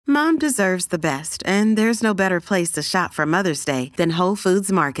Mom deserves the best, and there's no better place to shop for Mother's Day than Whole Foods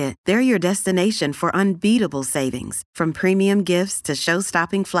Market. They're your destination for unbeatable savings, from premium gifts to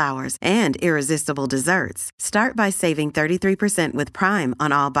show-stopping flowers and irresistible desserts. Start by saving 33% with Prime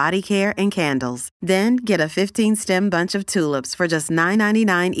on all body care and candles. Then get a 15-stem bunch of tulips for just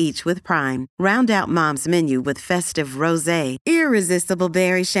 $9.99 each with Prime. Round out Mom's menu with festive rosé, irresistible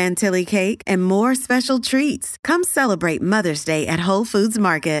berry chantilly cake, and more special treats. Come celebrate Mother's Day at Whole Foods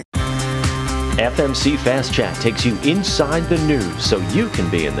Market. FMC Fast Chat takes you inside the news so you can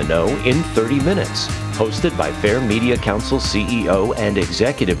be in the know in 30 minutes. Hosted by Fair Media Council CEO and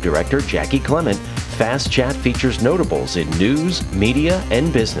Executive Director Jackie Clement, Fast Chat features notables in news, media,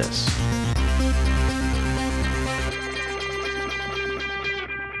 and business.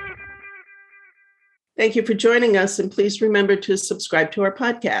 Thank you for joining us, and please remember to subscribe to our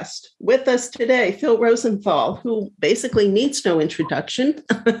podcast. With us today, Phil Rosenthal, who basically needs no introduction.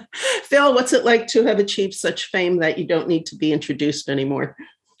 Phil, what's it like to have achieved such fame that you don't need to be introduced anymore?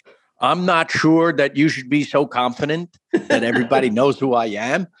 I'm not sure that you should be so confident that everybody knows who I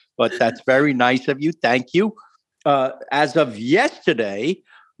am, but that's very nice of you. Thank you. As of yesterday,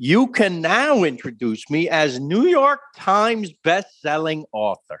 you can now introduce me as New York Times best-selling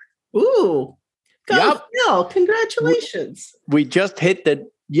author. Ooh. Go, yep. Phil, congratulations. We just hit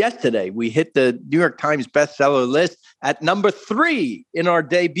yesterday, we hit the New York Times bestseller list at number 3 in our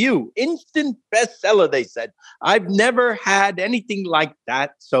debut. Instant bestseller, they said. I've never had anything like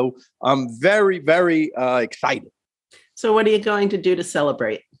that. So I'm very, very excited. So what are you going to do to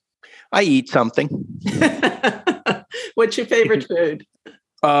celebrate? I eat something. What's your favorite food?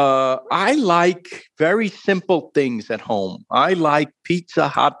 I like very simple things at home. I like pizza,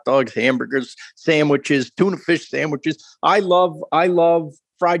 hot dogs, hamburgers, sandwiches, tuna fish sandwiches. I love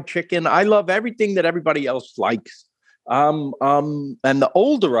fried chicken. I love everything that everybody else likes. And the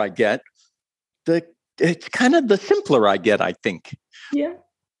older I get, it's kind of the simpler I get, I think. Yeah.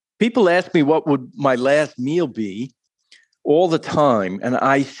 People ask me what would my last meal be all the time, and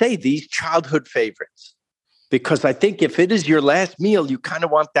I say these childhood favorites. Because I think if it is your last meal, you kind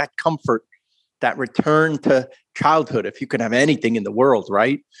of want that comfort, that return to childhood. If you can have anything in the world,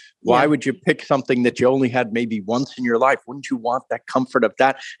 right? Why would you pick something that you only had maybe once in your life? Wouldn't you want that comfort of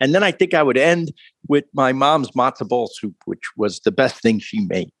that? And then I think I would end with my mom's matzo ball soup, which was the best thing she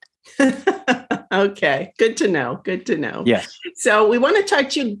made. Okay. Good to know. Good to know. Yes. So we want to talk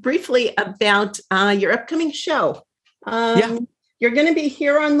to you briefly about your upcoming show. You're going to be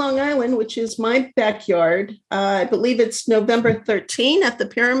here on Long Island, which is my backyard. I believe it's November 13 at the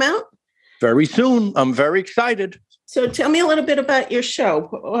Paramount. Very soon. I'm very excited. So tell me a little bit about your show.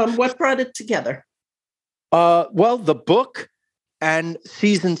 What brought it together? Well, the book and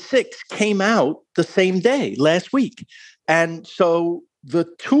season 6 came out the same day last week. And so the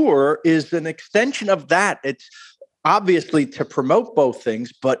tour is an extension of that. It's obviously to promote both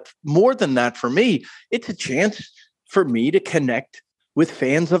things, but more than that for me, it's a chance for me to connect with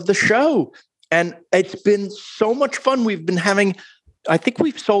fans of the show. And it's been so much fun. We've been I think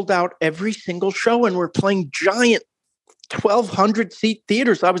we've sold out every single show, and we're playing giant 1,200 seat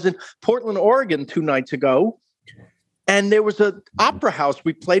theaters. I was in Portland, Oregon 2 nights ago, and there was an opera house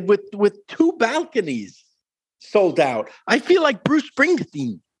we played with 2 balconies sold out. I feel like Bruce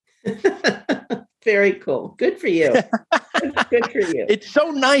Springsteen. Very cool. Good for you. Good for you. It's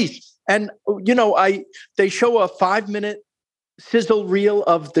so nice. And, they show a 5-minute sizzle reel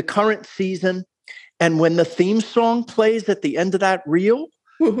of the current season. And when the theme song plays at the end of that reel,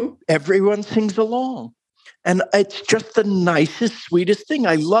 everyone sings along. And it's just the nicest, sweetest thing.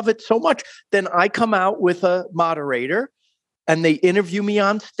 I love it so much. Then I come out with a moderator and they interview me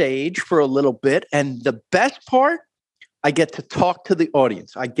on stage for a little bit. And the best part, I get to talk to the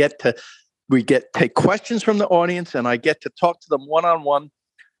audience. We take questions from the audience and I get to talk to them one-on-one.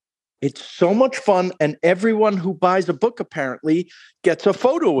 It's so much fun. And everyone who buys a book apparently gets a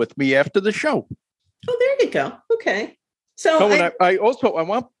photo with me after the show. Oh, there you go. Okay. So I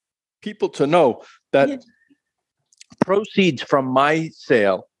want people to know that proceeds from my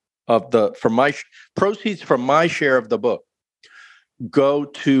sale proceeds from my share of the book go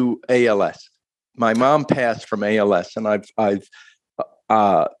to ALS. My mom passed from ALS, and I've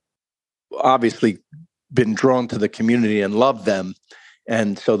obviously been drawn to the community and love them.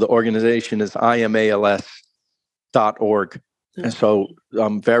 And so the organization is iamals.org. And so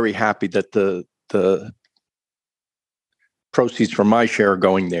I'm very happy that the proceeds from my share are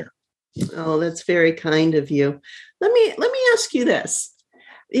going there. Oh, that's very kind of you. Let me ask you this,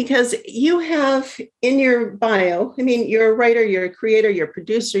 because you have in your bio, you're a writer, you're a creator, you're a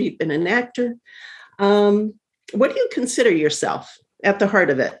producer, you've been an actor. What do you consider yourself? at the heart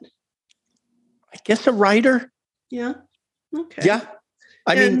of it? I guess a writer. Yeah. Okay. Yeah.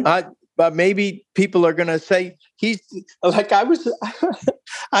 I mean, maybe people are going to say he's like, I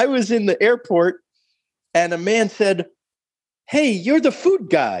was in the airport and a man said, "Hey, you're the food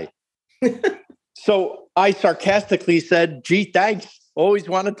guy." So I sarcastically said, "Gee, thanks. Always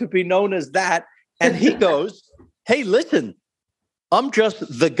wanted to be known as that." And he goes, "Hey, listen, I'm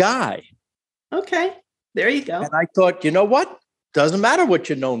just the guy." Okay. There you go. And I thought, you know what? Doesn't matter what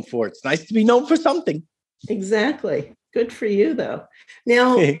you're known for. It's nice to be known for something. Exactly. Good for you, though.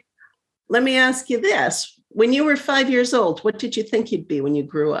 Now, let me ask you this. When you were 5 years old, what did you think you'd be when you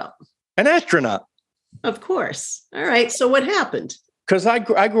grew up? An astronaut. Of course. All right. So what happened? Because I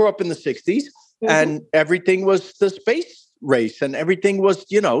grew up in the 60s and everything was the space race and everything was,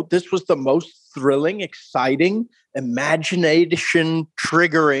 this was the most thrilling, exciting, imagination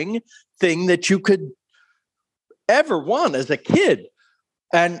triggering thing that you could ever want as a kid.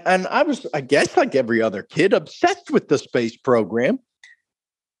 And I was, I guess, like every other kid, obsessed with the space program.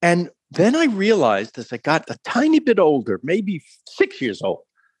 And then I realized as I got a tiny bit older, maybe 6 years old,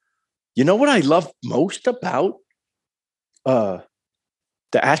 you know what I love most about the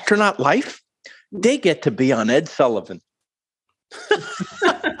astronaut life? They get to be on Ed Sullivan.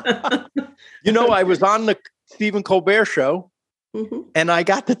 I was on the Stephen Colbert show and I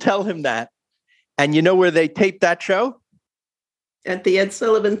got to tell him that. And you know where they taped that show? At the Ed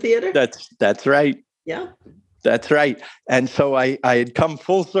Sullivan Theater? That's right. Yeah. That's right. And so I had come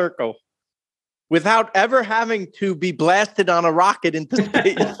full circle without ever having to be blasted on a rocket into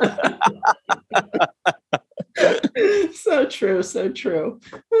space. So true. So true.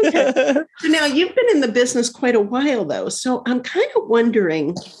 Okay. So now you've been in the business quite a while, though. So I'm kind of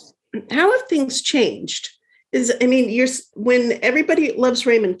wondering, how have things changed? When Everybody Loves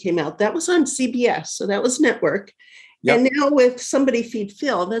Raymond came out, that was on CBS. So that was network. Yep. And now with Somebody Feed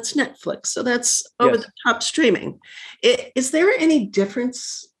Phil, that's Netflix. So that's over the top streaming. Is there any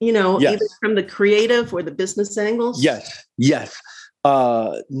difference, either from the creative or the business angles? Yes.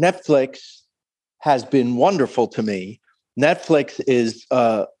 Netflix has been wonderful to me. Netflix is,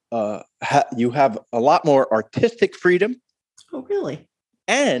 you have a lot more artistic freedom. Oh, really?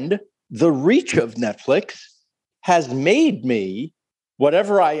 And the reach of Netflix has made me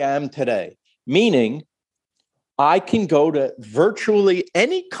whatever I am today, meaning I can go to virtually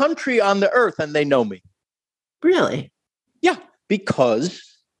any country on the earth and they know me. Really? Yeah, because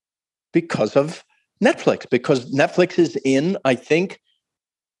of Netflix, because Netflix is in, I think,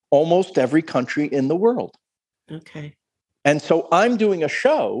 almost every country in the world. Okay. And so I'm doing a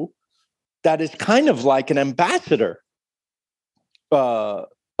show that is kind of like an ambassador, a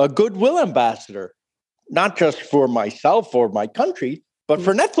goodwill ambassador, not just for myself or my country, but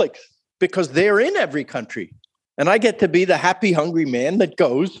for Netflix, because they're in every country. And I get to be the happy, hungry man that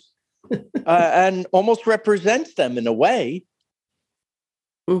goes and almost represents them in a way.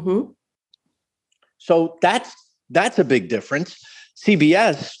 Mm-hmm. So that's a big difference.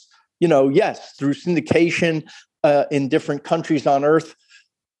 CBS, yes, through syndication in different countries on earth,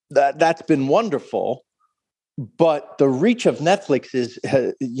 that's been wonderful. But the reach of Netflix is,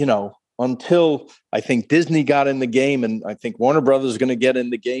 until I think Disney got in the game, and I think Warner Brothers is going to get in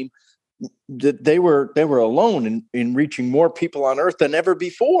the game, they were alone in reaching more people on earth than ever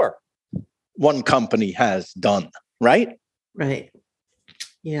before. One company has done, right? Right.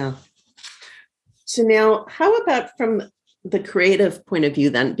 Yeah. So now, how about from the creative point of view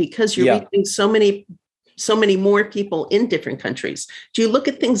then? Because you're reaching so many more people in different countries. Do you look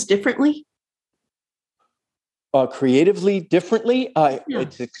at things differently? Creatively differently.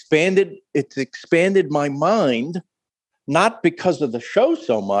 It's expanded my mind, not because of the show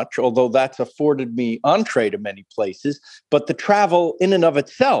so much, although that's afforded me entree to many places, but the travel in and of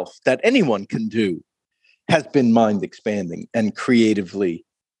itself that anyone can do has been mind expanding and creatively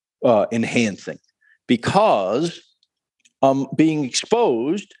enhancing, because I'm being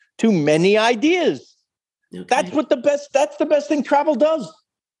exposed to many ideas. Okay. That's the best thing travel does.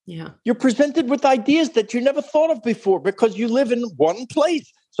 Yeah. You're presented with ideas that you never thought of before because you live in one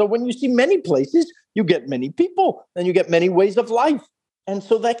place. So when you see many places, you get many people and you get many ways of life. And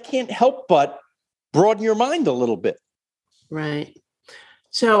so that can't help but broaden your mind a little bit. Right.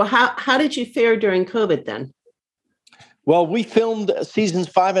 So how did you fare during COVID then? Well, we filmed seasons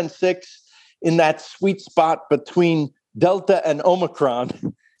 5 and 6 in that sweet spot between Delta and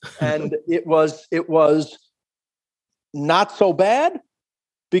Omicron. And it was not so bad,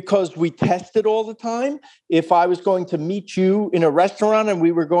 because we tested all the time. If I was going to meet you in a restaurant and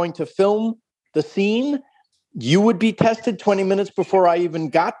we were going to film the scene, you would be tested 20 minutes before I even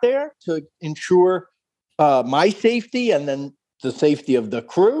got there to ensure my safety and then the safety of the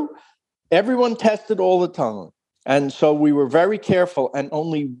crew. Everyone tested all the time. And so we were very careful. And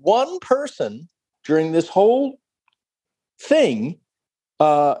only one person during this whole thing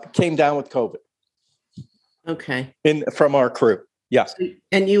came down with COVID. Okay. From our crew. Yeah.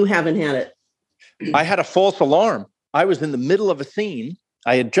 And you haven't had it? I had a false alarm. I was in the middle of a scene.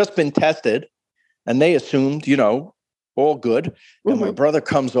 I had just been tested and they assumed, all good. And my brother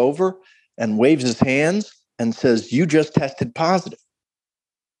comes over and waves his hands and says, "You just tested positive."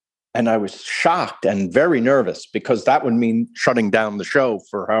 And I was shocked and very nervous because that would mean shutting down the show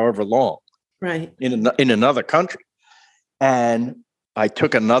for however long. Right. In another country. And I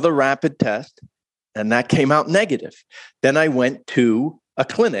took another rapid test and that came out negative. Then I went to a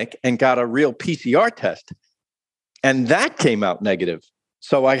clinic and got a real PCR test and that came out negative.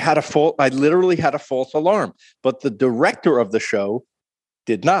 So I literally had a false alarm, but the director of the show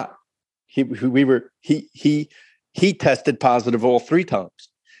did not. He tested positive all 3 times.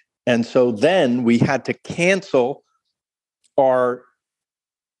 And so then we had to cancel our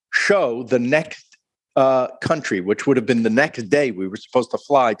show the next country, which would have been the next day. We were supposed to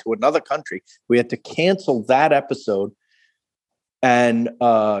fly to another country. We had to cancel that episode and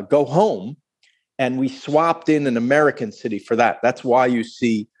go home. And we swapped in an American city for that. That's why you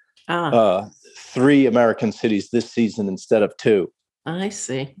see 3 American cities this season instead of 2. I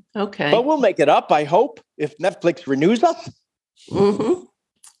see. Okay. But we'll make it up, I hope, if Netflix renews us. Mm-hmm.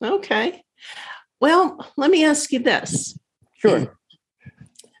 Okay. Well, let me ask you this. Sure.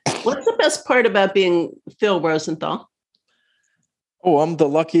 What's the best part about being Phil Rosenthal? Oh, I'm the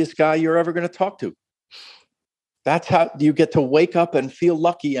luckiest guy you're ever going to talk to. That's how you get to wake up and feel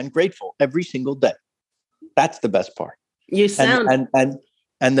lucky and grateful every single day. That's the best part. You sound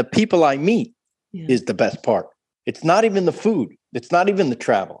and the people I meet is the best part. It's not even the food. It's not even the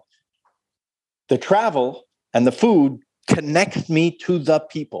travel. The travel and the food connects me to the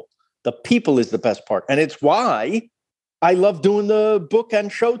people. The people is the best part. And it's why I love doing the book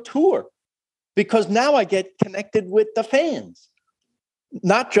and show tour, because now I get connected with the fans,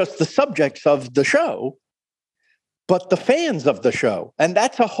 not just the subjects of the show, but the fans of the show. And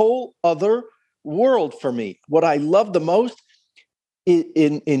that's a whole other world for me. What I love the most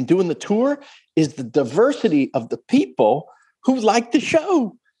in doing the tour is the diversity of the people who like the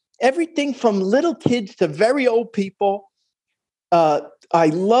show. Everything from little kids to very old people. I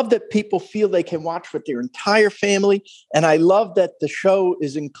love that people feel they can watch with their entire family. And I love that the show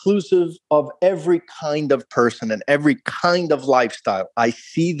is inclusive of every kind of person and every kind of lifestyle. I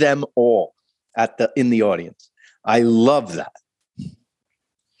see them all in the audience. I love that.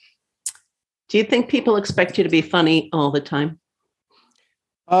 Do you think people expect you to be funny all the time?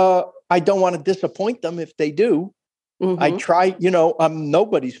 I don't want to disappoint them if they do. Mm-hmm. I try,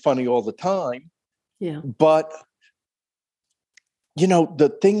 nobody's funny all the time. Yeah. But,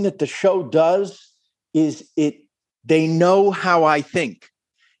 the thing that the show does is they know how I think.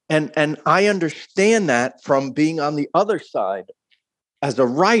 And I understand that from being on the other side as a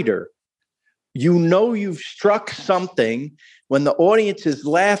writer. You've struck something when the audience is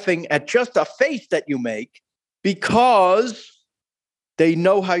laughing at just a face that you make because they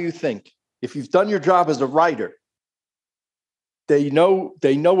know how you think. If you've done your job as a writer, they know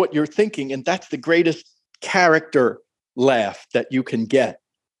what you're thinking, and that's the greatest character laugh that you can get.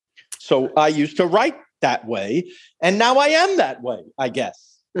 So I used to write that way, and now I am that way, I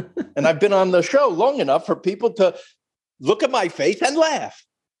guess. And I've been on the show long enough for people to look at my face and laugh.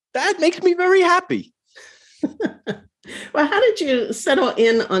 That makes me very happy. Well, how did you settle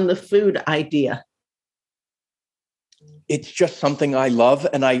in on the food idea? It's just something I love,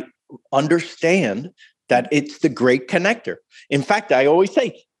 and I understand that it's the great connector. In fact, I always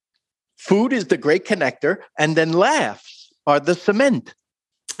say, food is the great connector, and then laughs are the cement.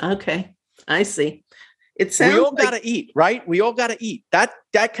 Okay, I see. It sounds we all got to eat, right? We all got to eat. That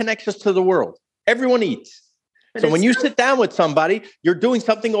connects us to the world. Everyone eats. But so when you sit down with somebody, you're doing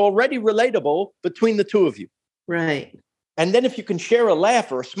something already relatable between the two of you. Right. And then if you can share a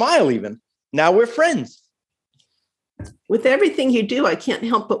laugh or a smile even, now we're friends. With everything you do, I can't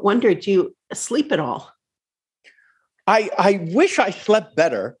help but wonder, do you sleep at all? I wish I slept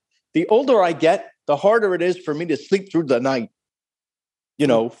better. The older I get, the harder it is for me to sleep through the night.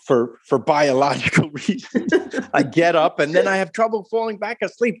 For biological reasons. I get up and then I have trouble falling back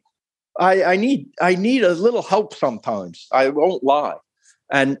asleep. I need a little help sometimes. I won't lie.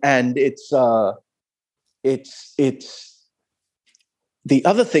 And it's the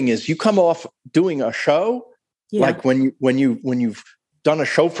other thing is you come off doing a show, like when you've done a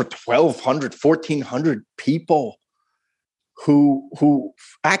show for 1,200, 1,400 people who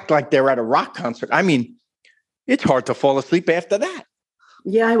act like they're at a rock concert. I mean, it's hard to fall asleep after that.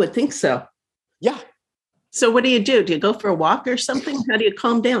 Yeah, I would think so. Yeah. So what do? Do you go for a walk or something? How do you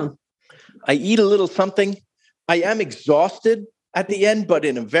calm down? I eat a little something. I am exhausted at the end, but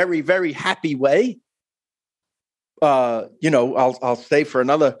in a very, very happy way. I'll stay for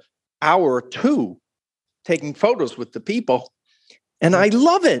another hour or two taking photos with the people. And I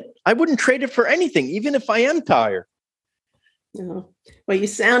love it. I wouldn't trade it for anything, even if I am tired. Oh. Well, you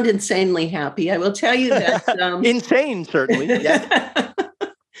sound insanely happy. I will tell you that. Insane, certainly. Yeah.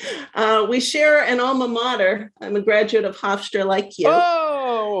 We share an alma mater. I'm a graduate of Hofstra like you.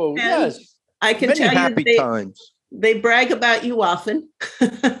 Oh, and yes. I can Many tell happy you times. They brag about you often. Do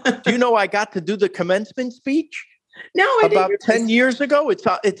you know I got to do the commencement speech? No, I didn't. About 10 years ago. It's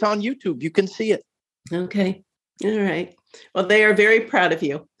on YouTube. You can see it. Okay. All right. Well, they are very proud of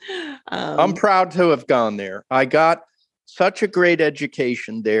you. I'm proud to have gone there. I got such a great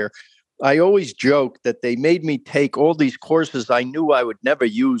education there. I always joke that they made me take all these courses I knew I would never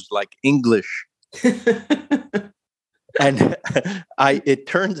use, like English. And it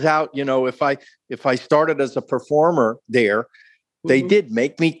turns out, if I started as a performer there, they did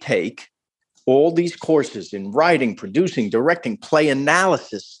make me take all these courses in writing, producing, directing, play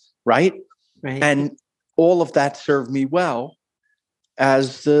analysis, right? Right. And all of that served me well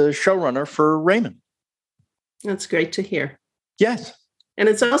as the showrunner for Raymond. That's great to hear. Yes. And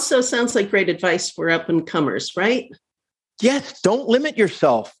it also sounds like great advice for up and comers, right? Yes. Don't limit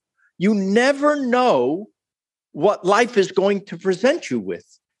yourself. You never know what life is going to present you with.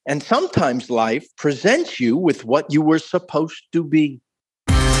 And sometimes life presents you with what you were supposed to be.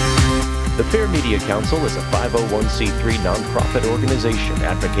 The Fair Media Council is a 501c3 nonprofit organization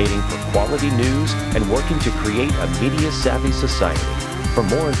advocating for quality news and working to create a media-savvy society. For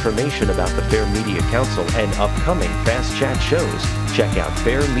more information about the Fair Media Council and upcoming Fast Chat shows, check out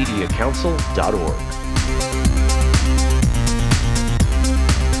fairmediacouncil.org.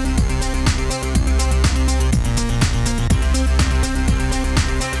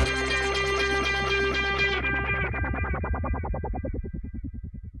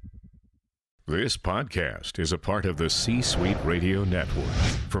 This podcast is a part of the C-Suite Radio Network.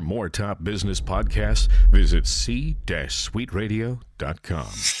 For more top business podcasts, visit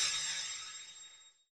c-suiteradio.com.